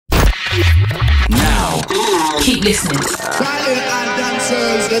Now, keep listening. Silent and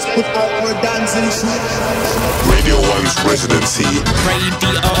dancers, let's put out our dancing shoes. Radio1's Residency.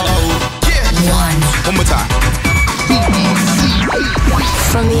 Radio. One more time.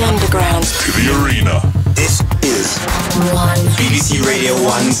 From the underground To the arena. This is BBC Radio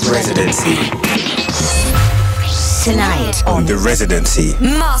 1's Residency. Tonight On the Residency,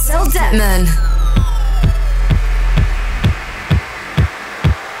 Marcel Dettmann.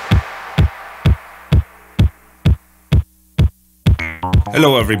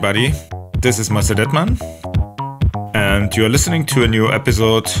 Hello everybody, this is Marcel Dettmann and you are listening to a new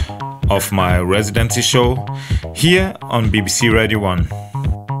episode of my residency show here on BBC Radio 1.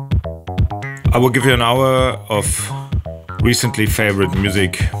 I will give you an hour of recently favorite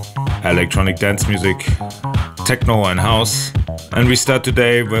music, electronic dance music, techno and house, and we start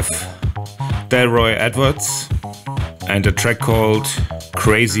today with Delroy Edwards and a track called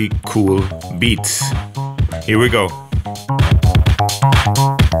Crazy Cool Beats. Here we go.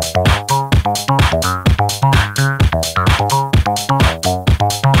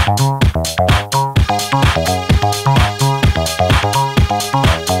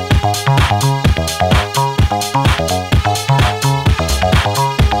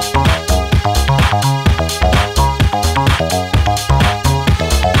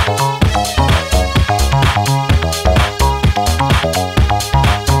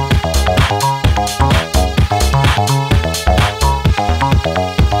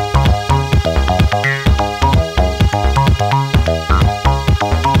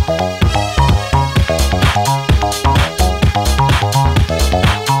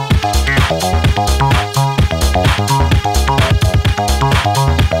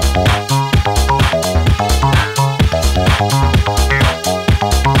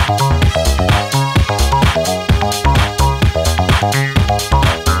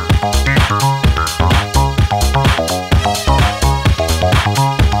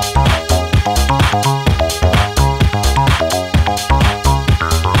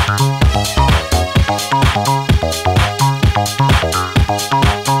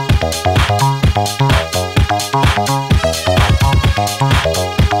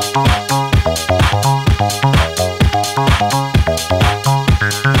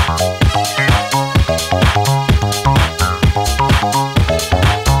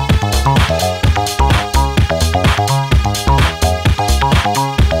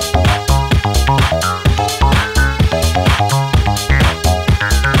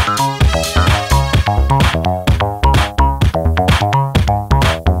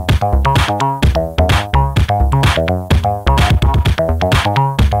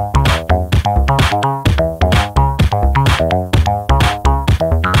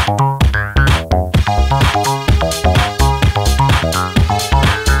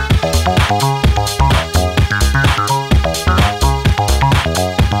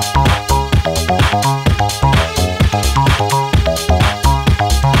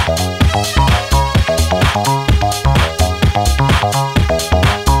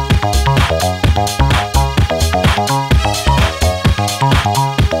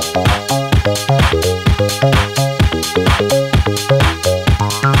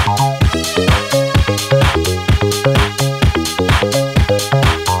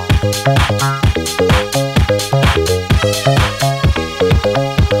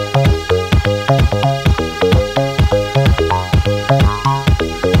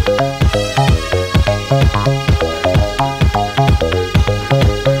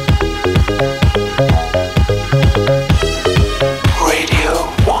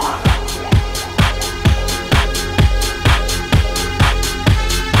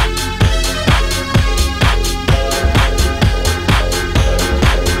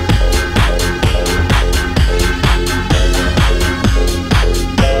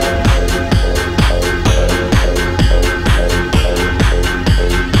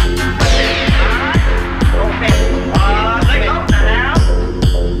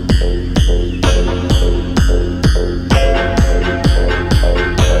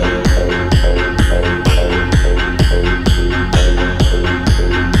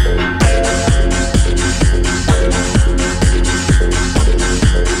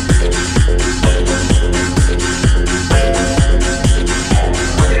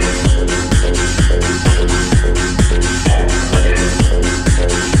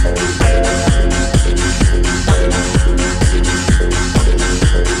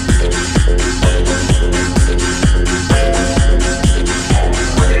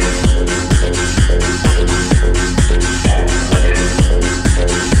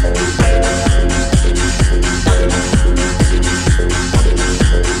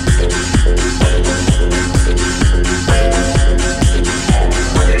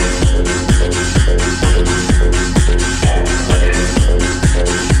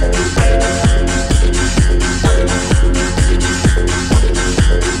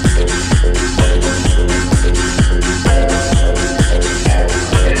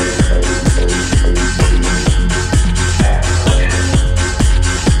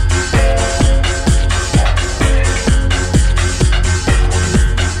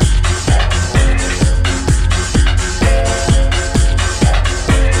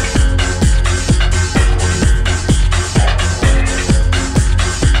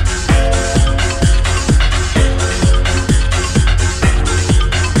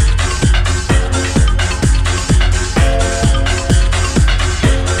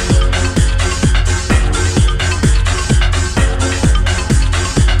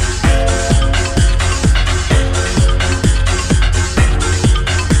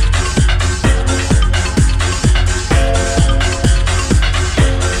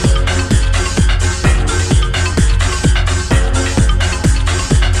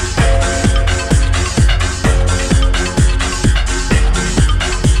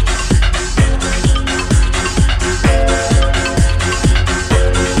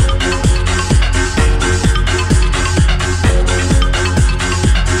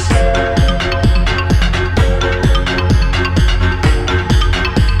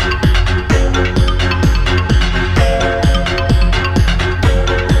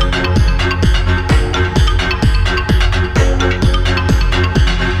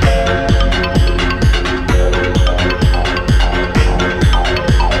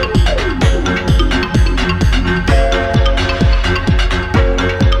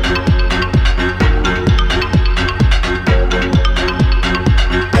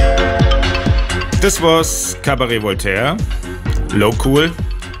 This was Cabaret Voltaire, Low Cool,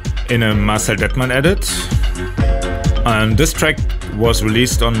 in a Marcel Dettmann edit. And this track was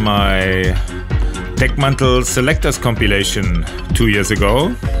released on my Deckmantel Selectors compilation 2 years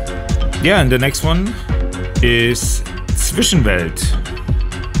ago. Yeah, and the next one is Zwischenwelt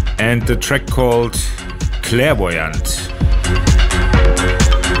and the track called Clairvoyant.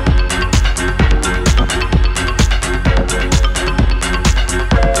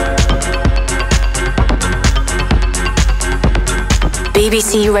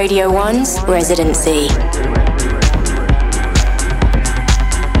 BBC Radio 1's Residency.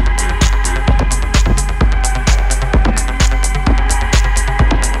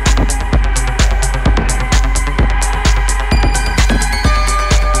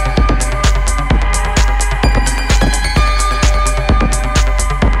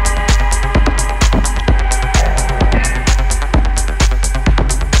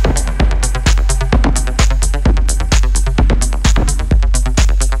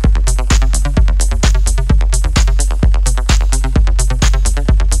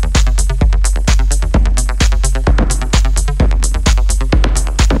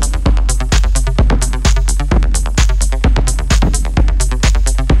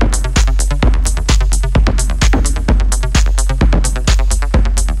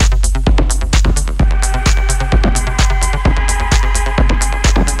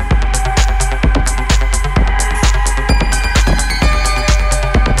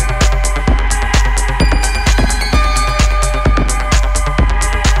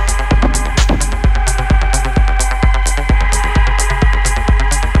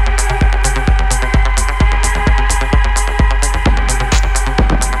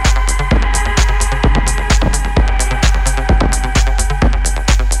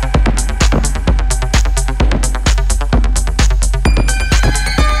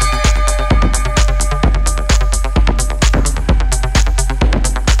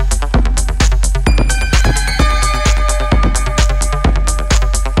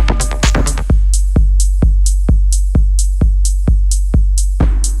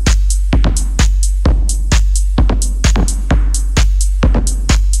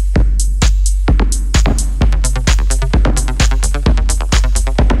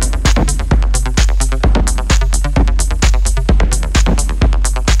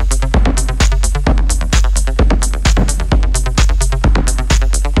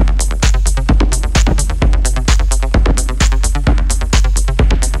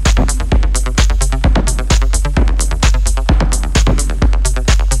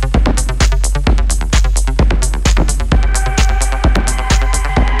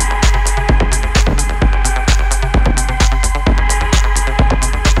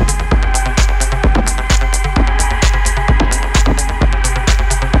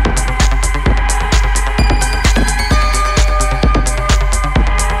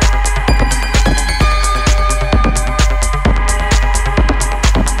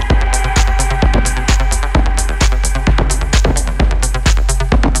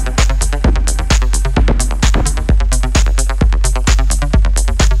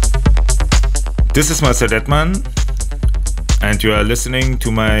 This is Marcel Dettmann, and you are listening to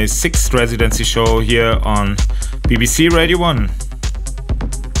my 6th residency show here on BBC Radio 1.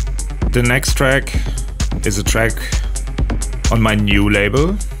 The next track is a track on my new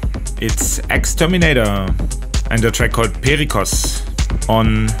label. It's Exterminator and a track called Perikos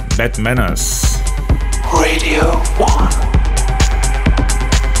on Bad Manners. Radio 1.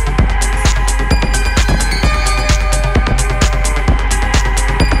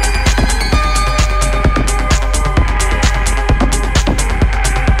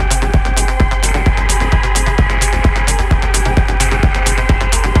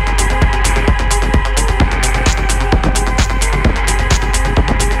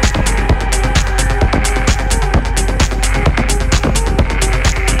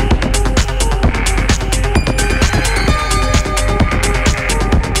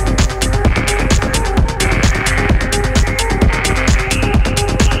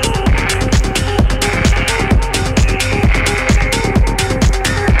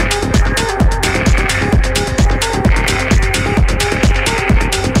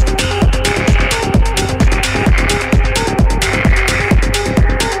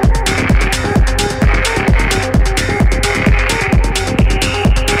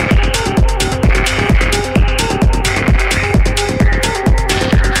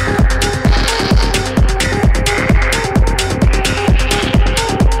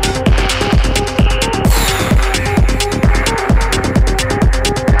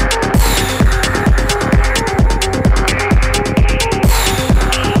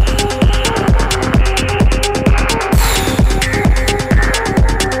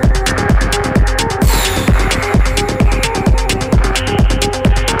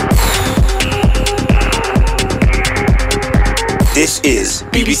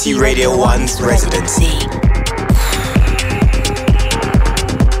 BBC Radio 1's Residency.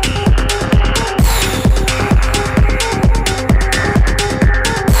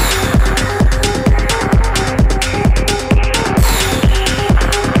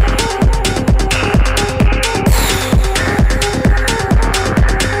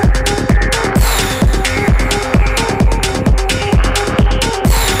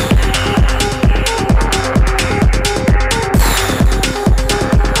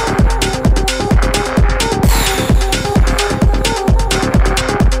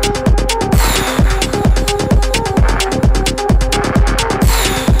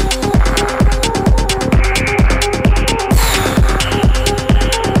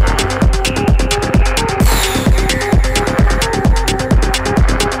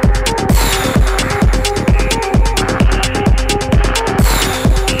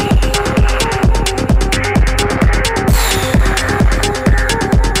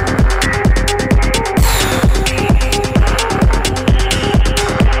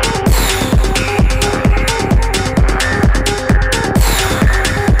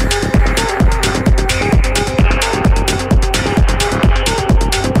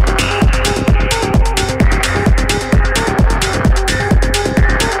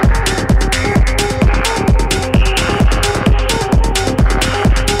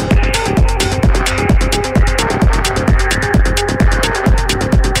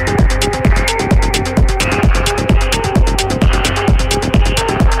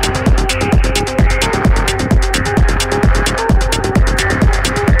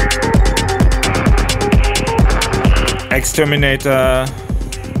 Exterminator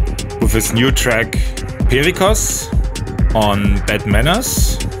with his new track Perikos on Bad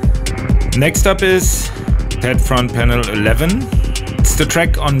Manners. Next up is Head Front Panel 11. It's the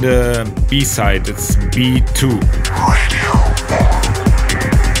track on the B side, it's B2.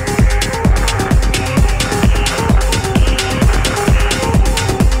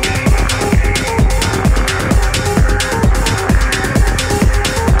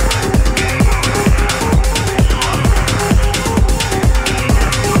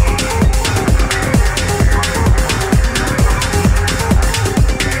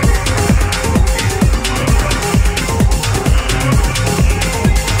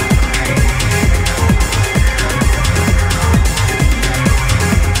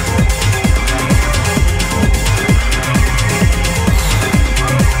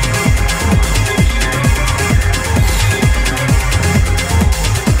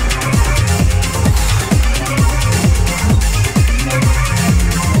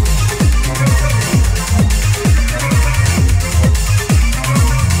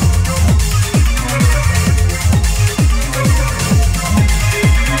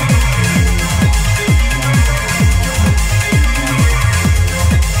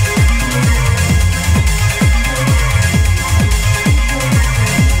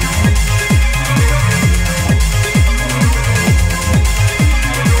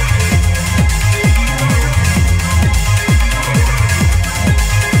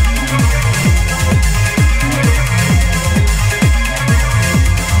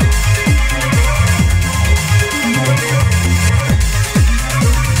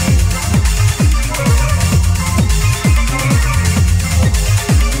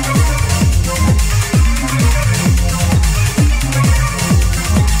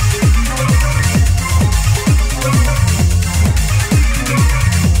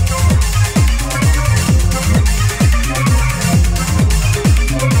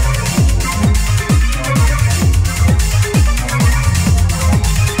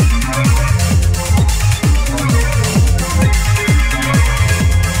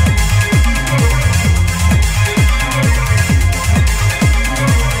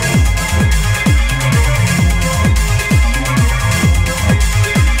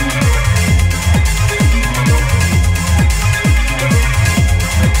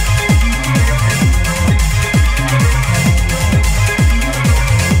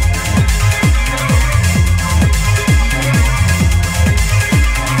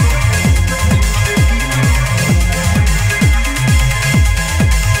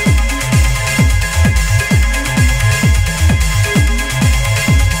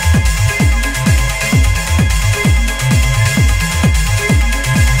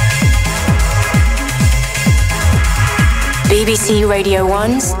 BBC Radio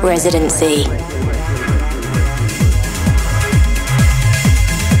 1's Residency.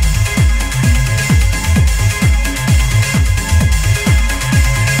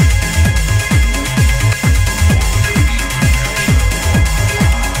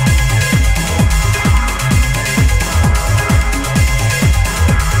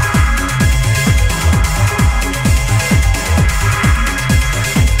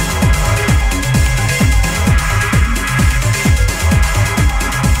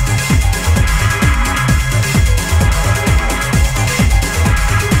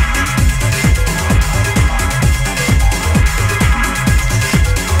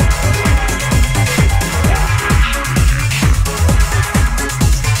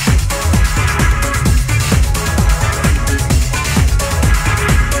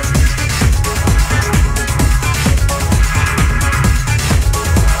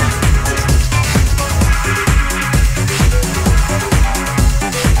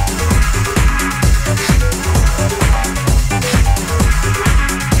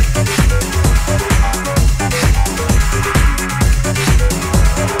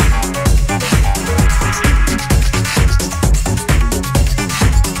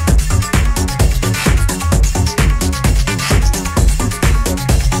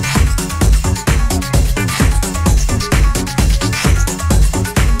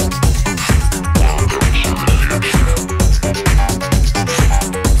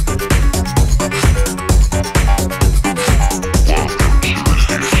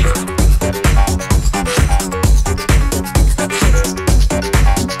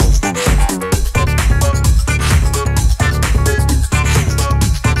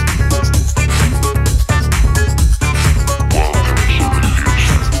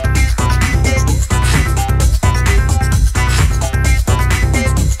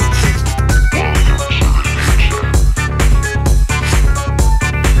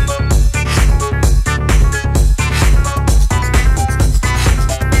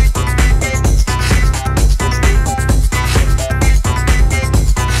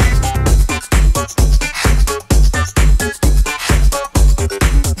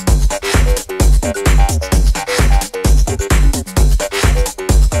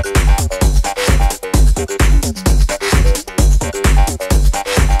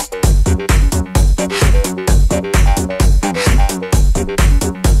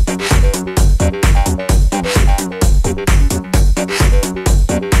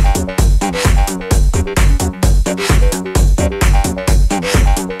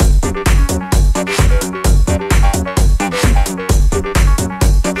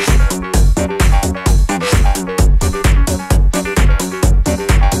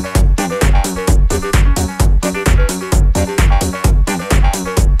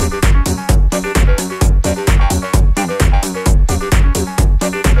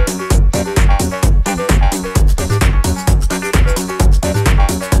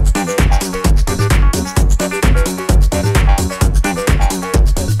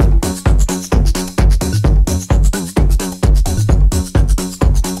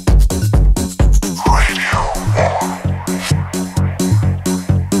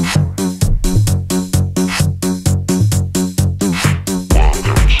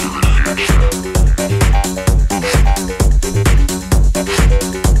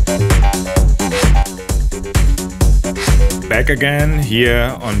 again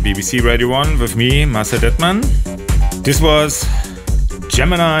here on BBC Radio 1 with me, Marcel Dettmann. This was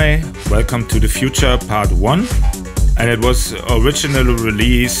Gemini, Welcome to the Future Part 1, and it was originally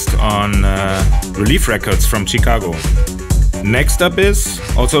released on Relief Records from Chicago. Next up is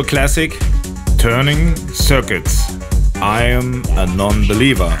also a classic, Turning Circuits, I Am a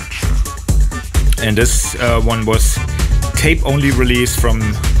Non-Believer. And this one was tape-only release from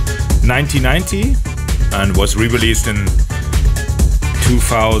 1990 and was re-released in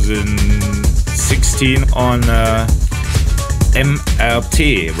 2016 on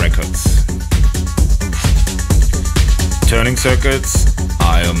MRT Records. Turning Circuits,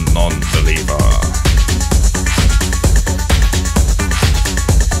 I Am Non-Believer.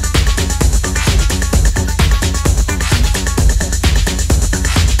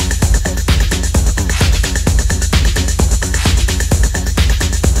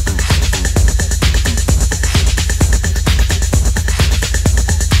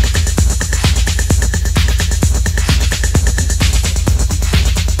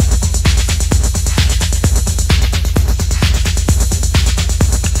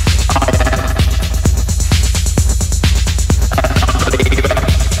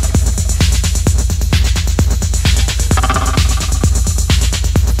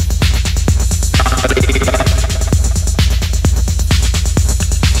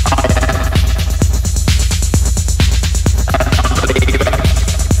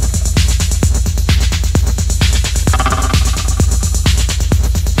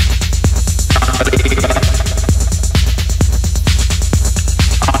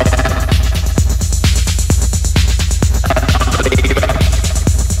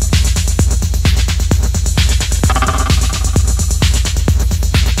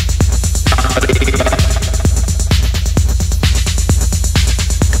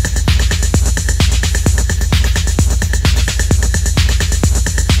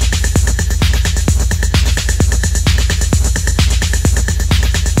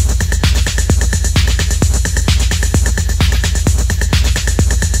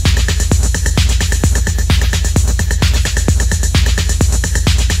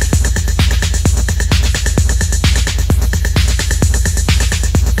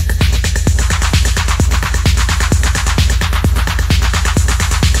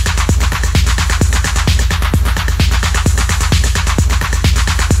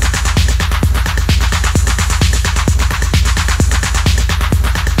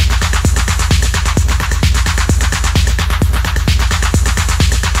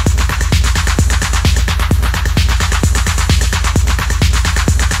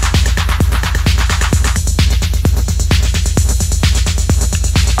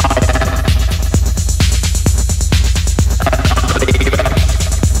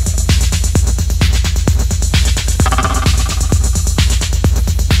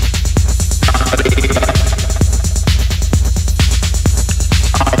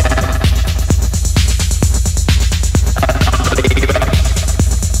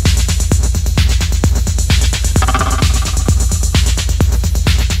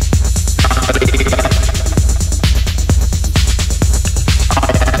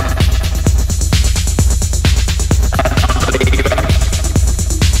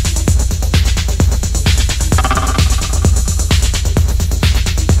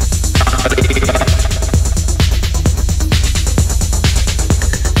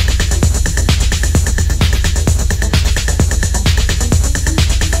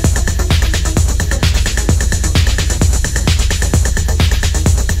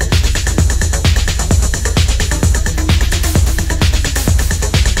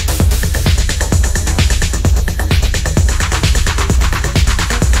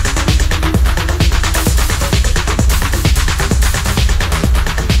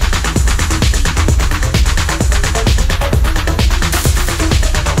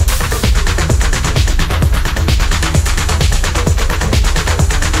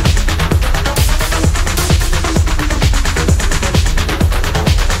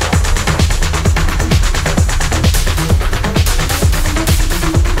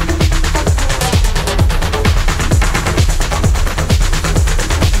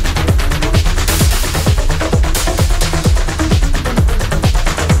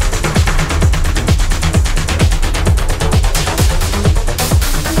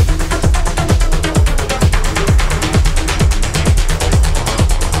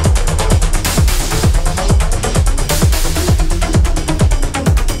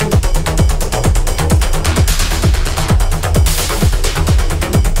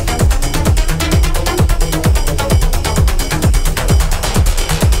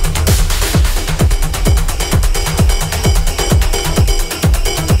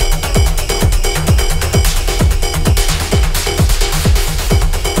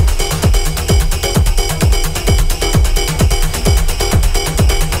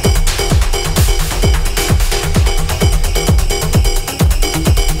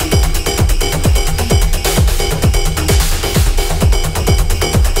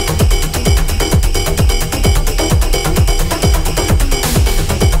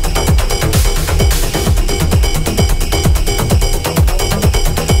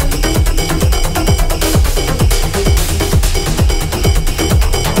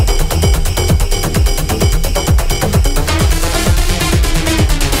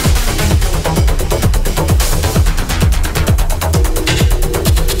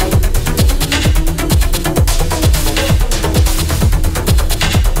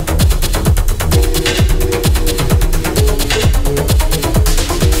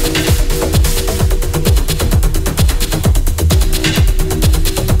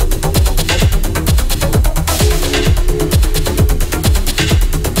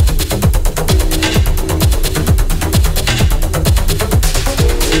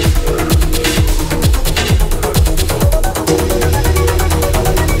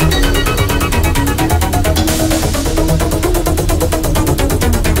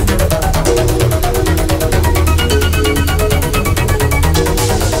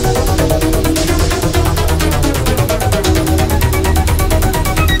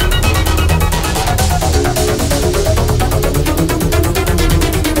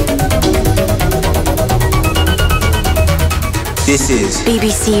 This is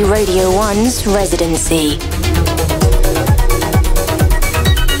BBC Radio 1's Residency.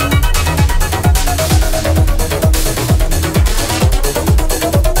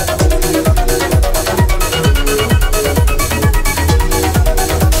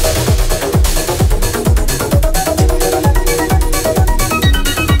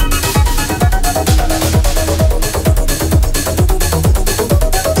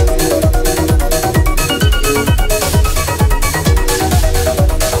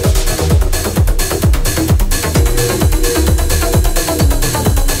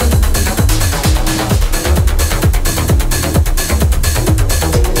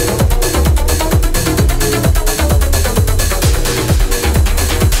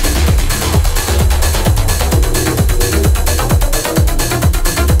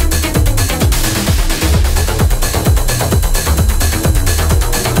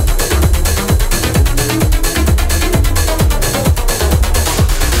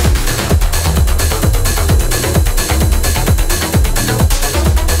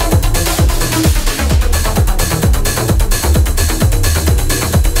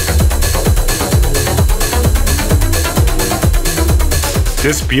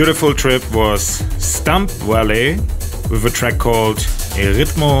 This beautiful trip was Stump Valley with a track called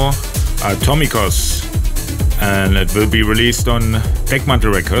Ritmo Atomicos, and it will be released on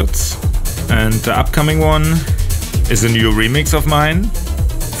Deckmantel Records. And the upcoming one is a new remix of mine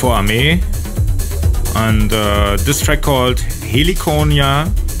for Armee, and this track called Heliconia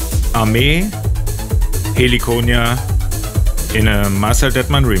Armee Heliconia in a Marcel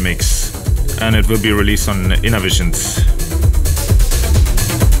Dettmann remix, and it will be released on Innervisions.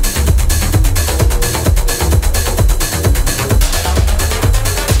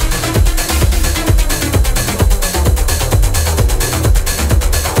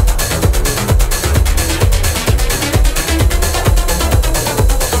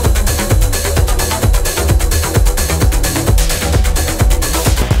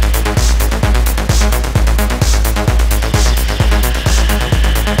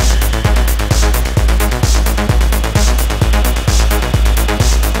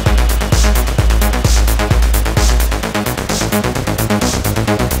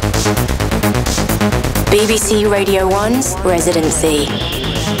 BBC Radio 1's Residency.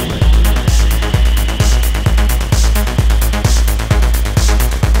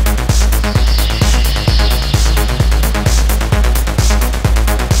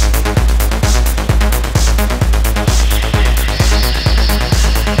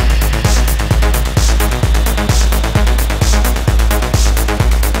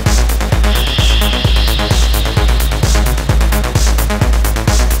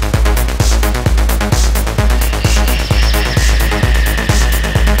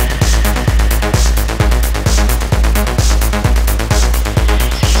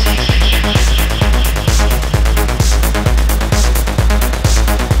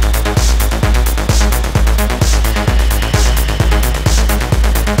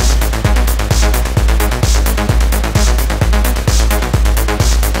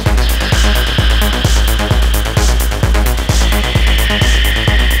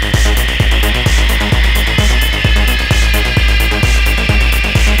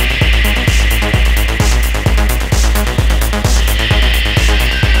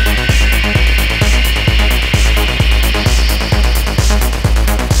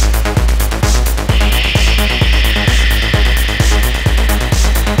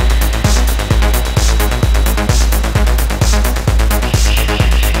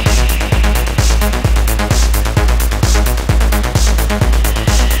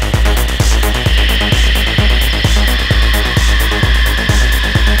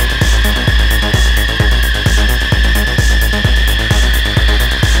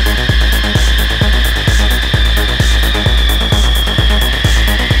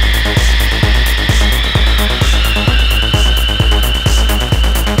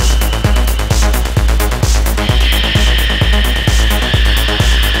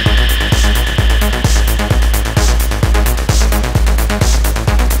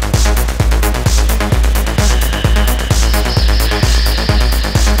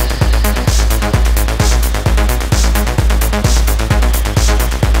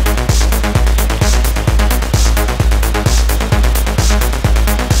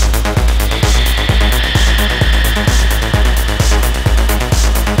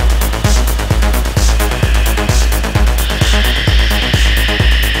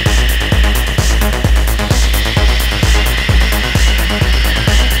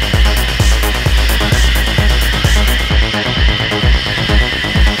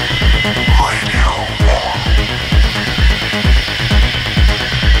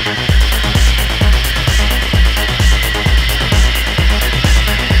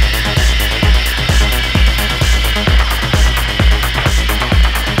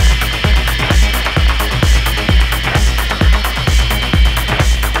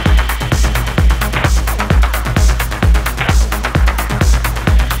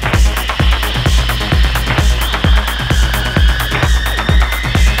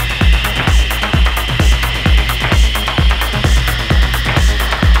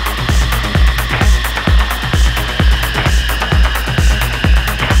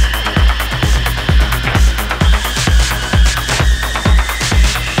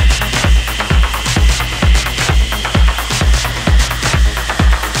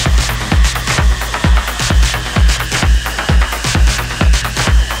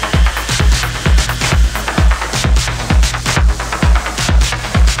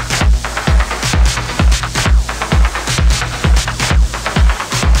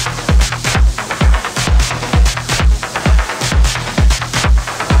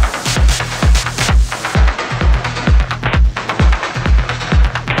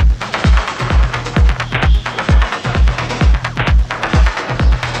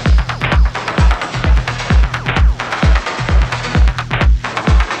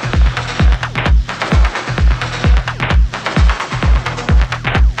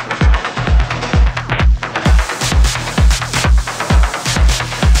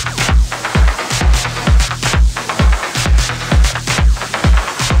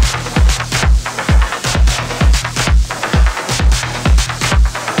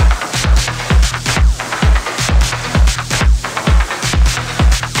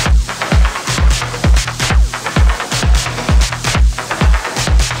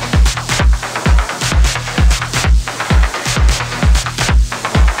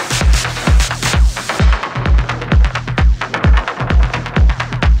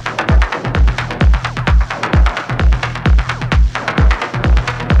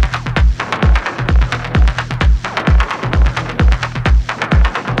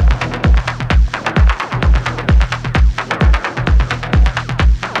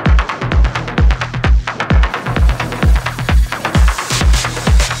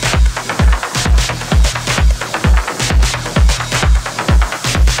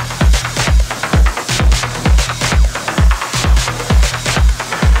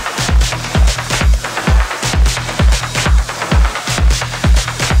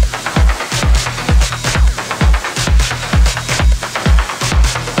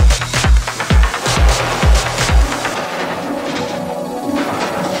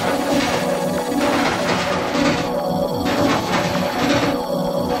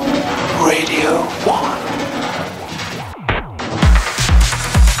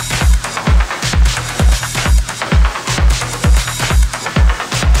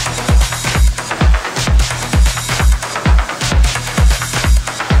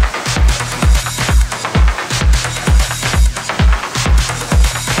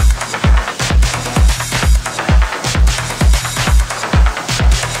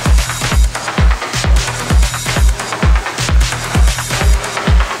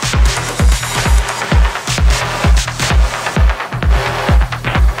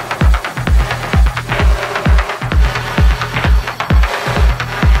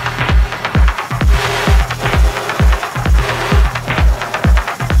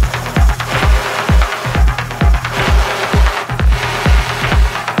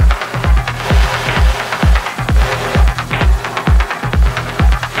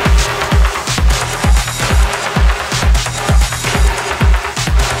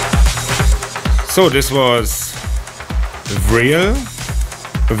 So this was Real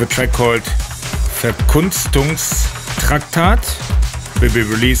with a track called Verkunstungstraktat, will be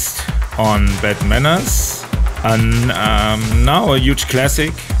released on Bad Manners. And now a huge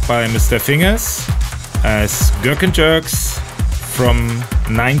classic by Mr. Fingers as Gherkin Jerks from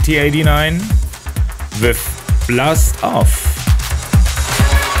 1989 with Blast Off.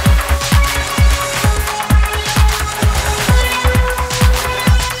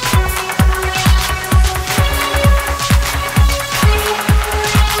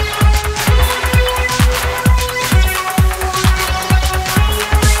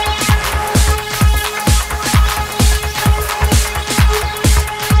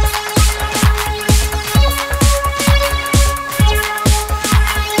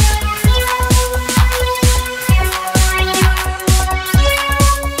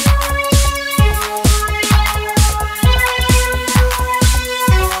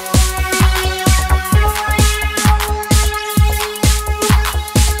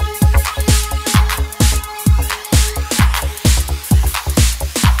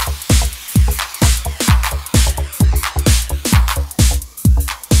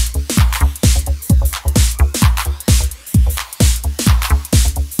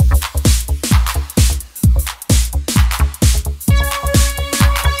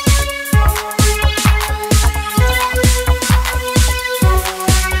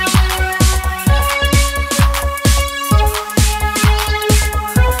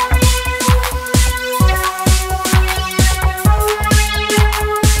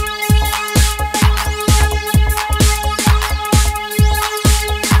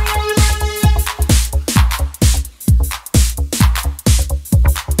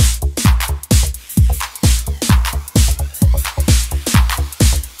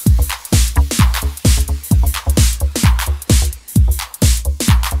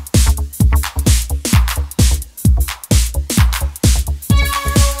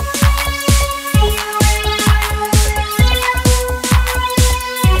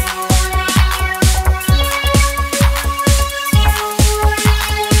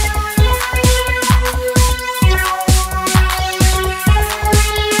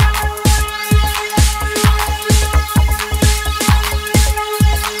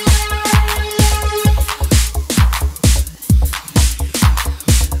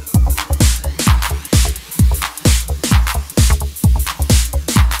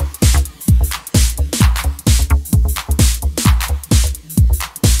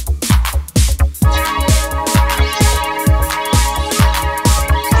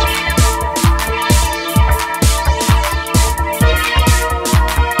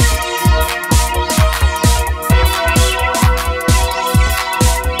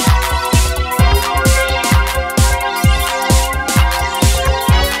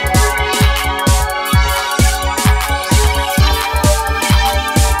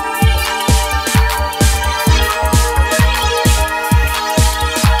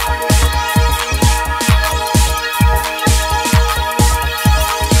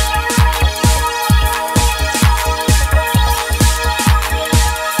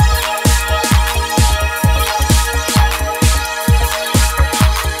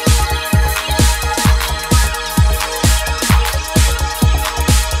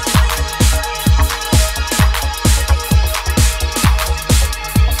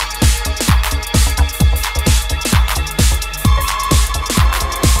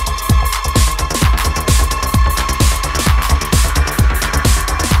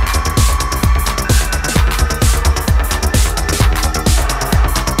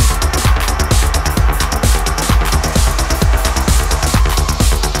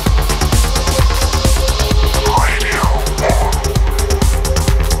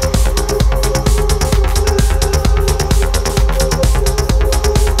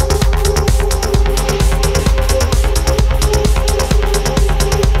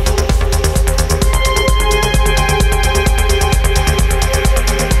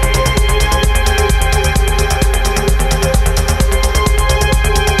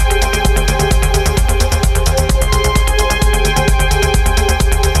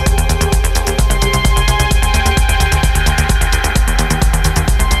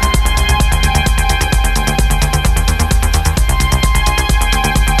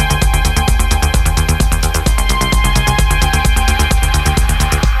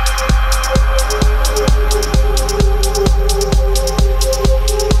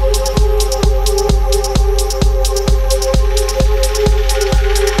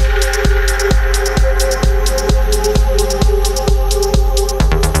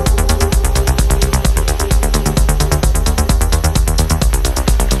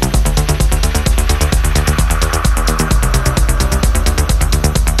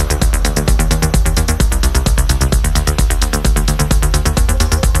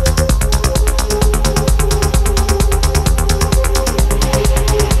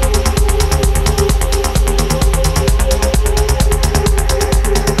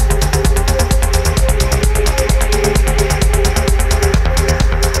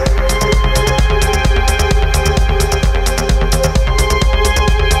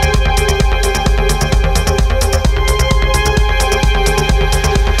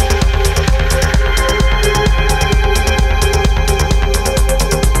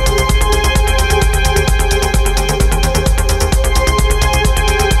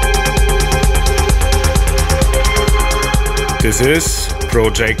 This is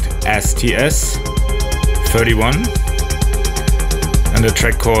Project STS31 and a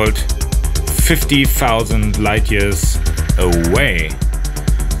track called 50,000 Light Years Away.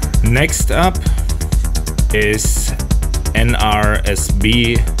 Next up is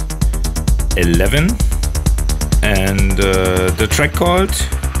NRSB 11 and the track called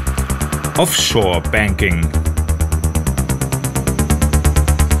Offshore Banking.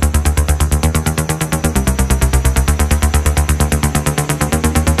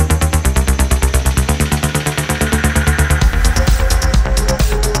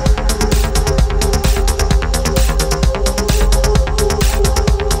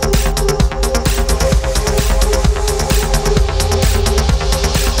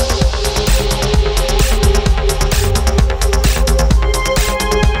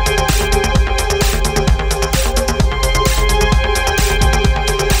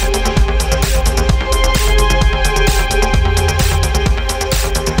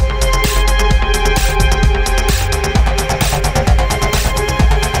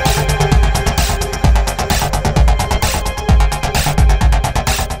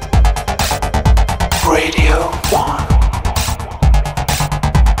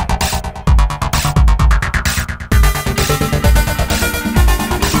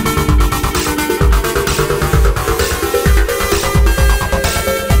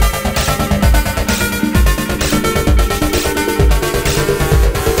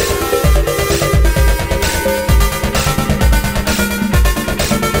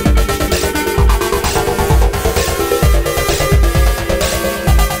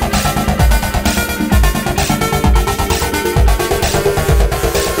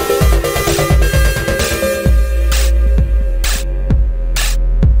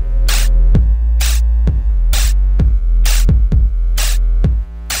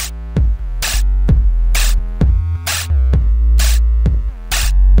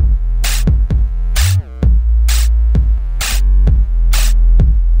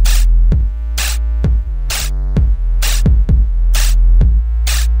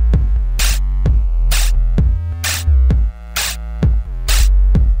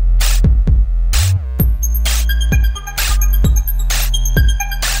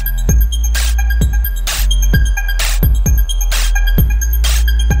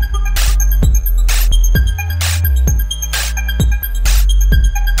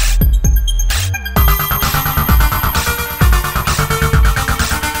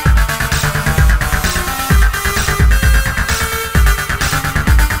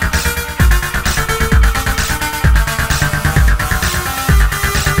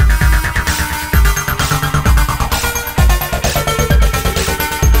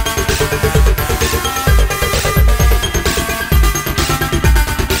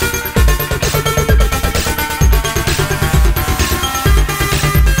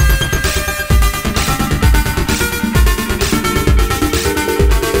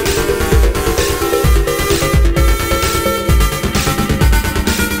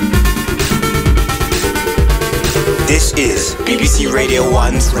 This is BBC Radio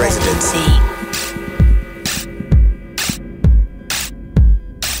 1's Residency.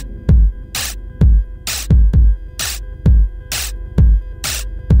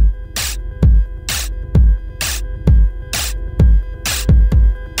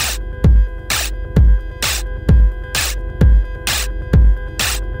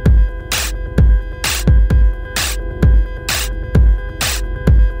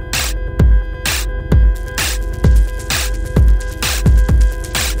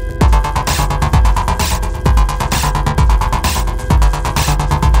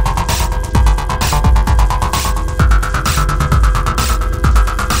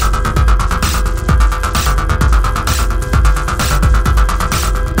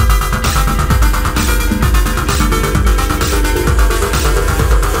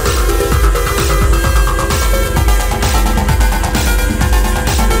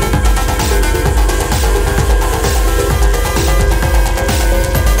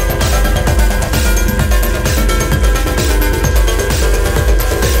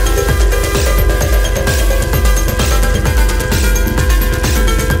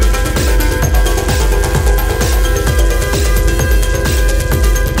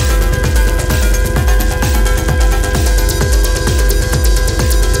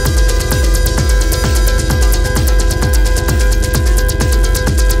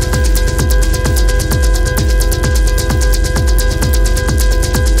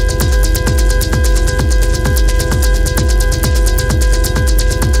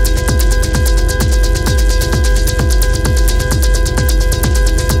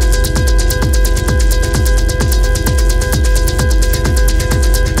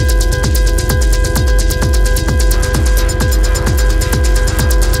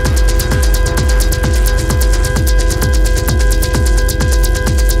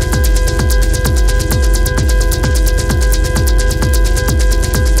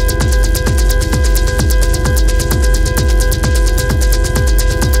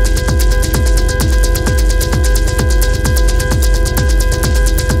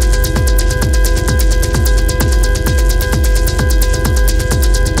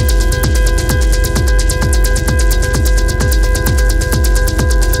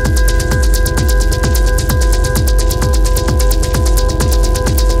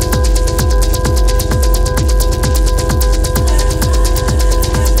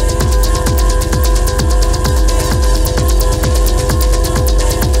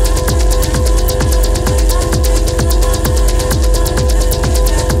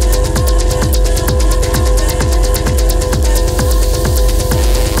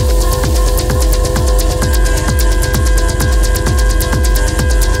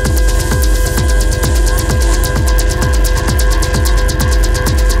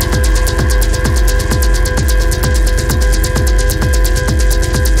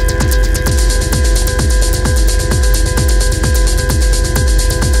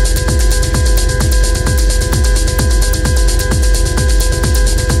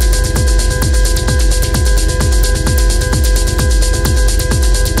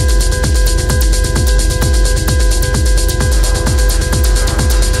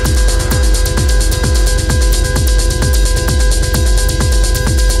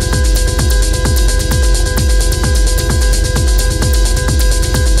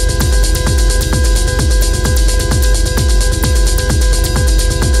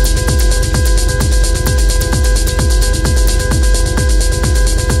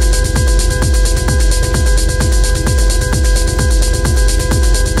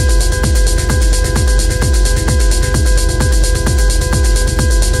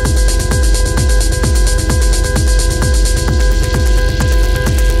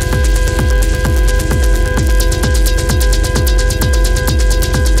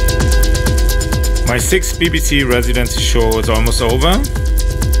 My 6th BBC residency show is almost over.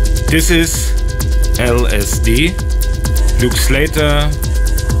 This is LSD, Luke Slater,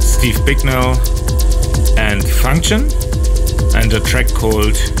 Steve Bicknell and Function, and a track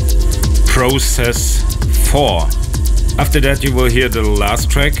called Process 4. After that you will hear the last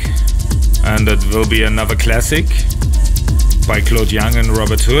track, and it will be another classic by Claude Young and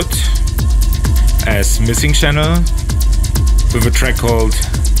Robert Hood as Missing Channel with a track called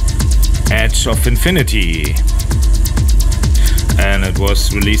Edge of Infinity, and it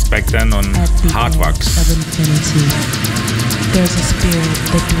was released back then on Hardwax. Of infinity, there's a spirit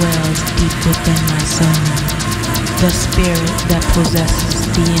that dwells deep within my soul, the spirit that possesses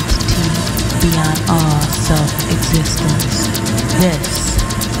the entity beyond all self-existence. This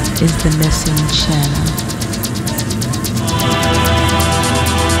is the missing channel.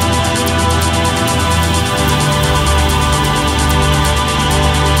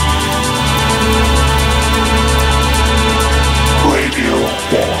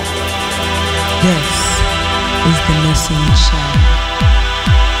 This is the missing channel.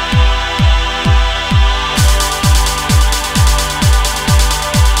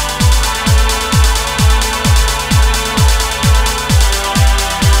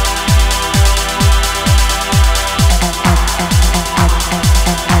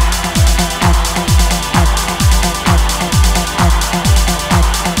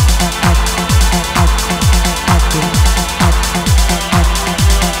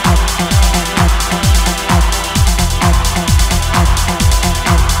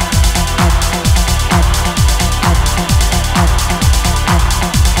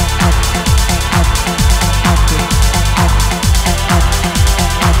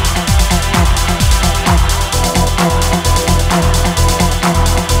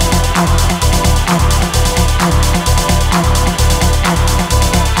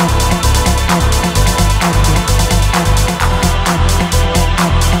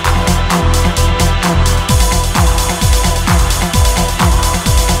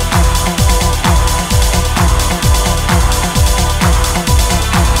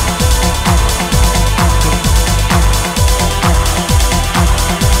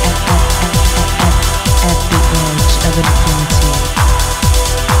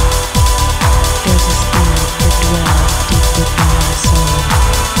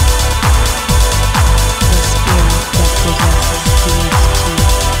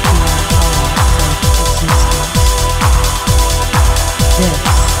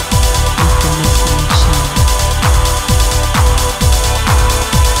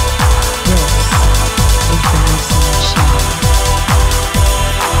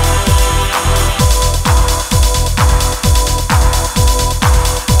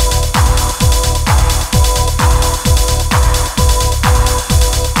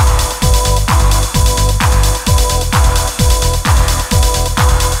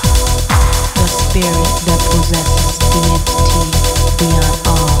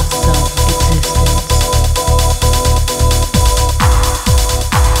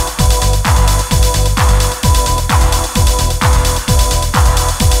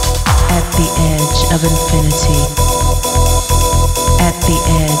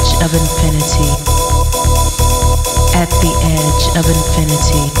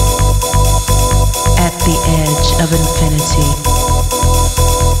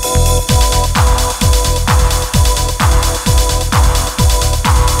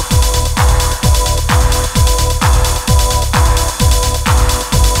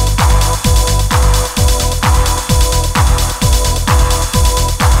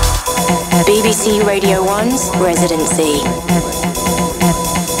 BBC Radio 1's Residency.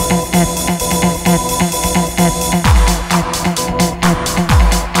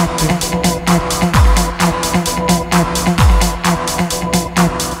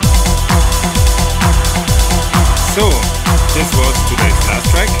 So, this was today's last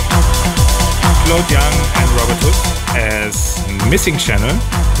track. Claude Young and Robert Hood as Missing Channel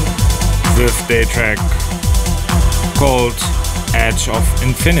with their track called Edge of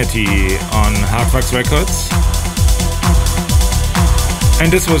Infinity on Hardwax Records. And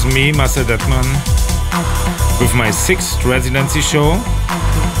this was me, Marcel Dettmann, with my 6th residency show.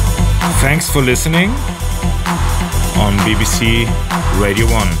 Thanks for listening on BBC Radio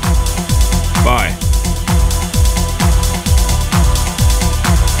 1. Bye.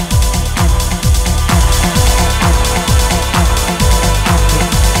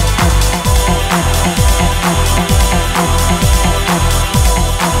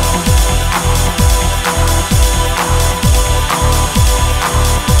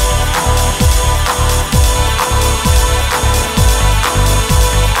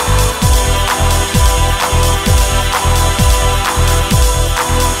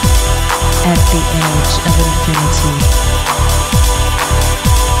 of infinity.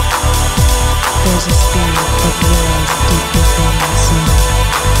 There's a spirit that dwells deep within my soul.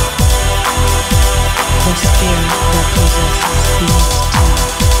 The spirit that possesses the entity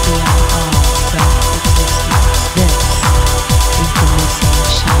beyond all self-existence. This is the missing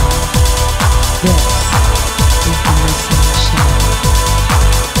shadow. This is the missing shadow.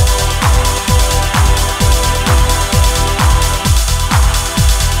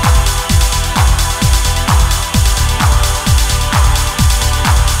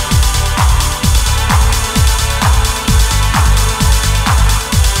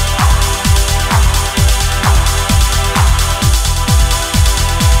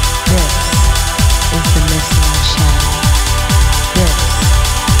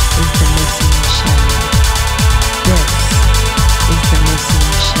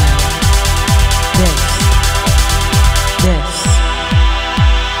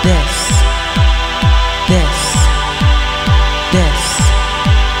 This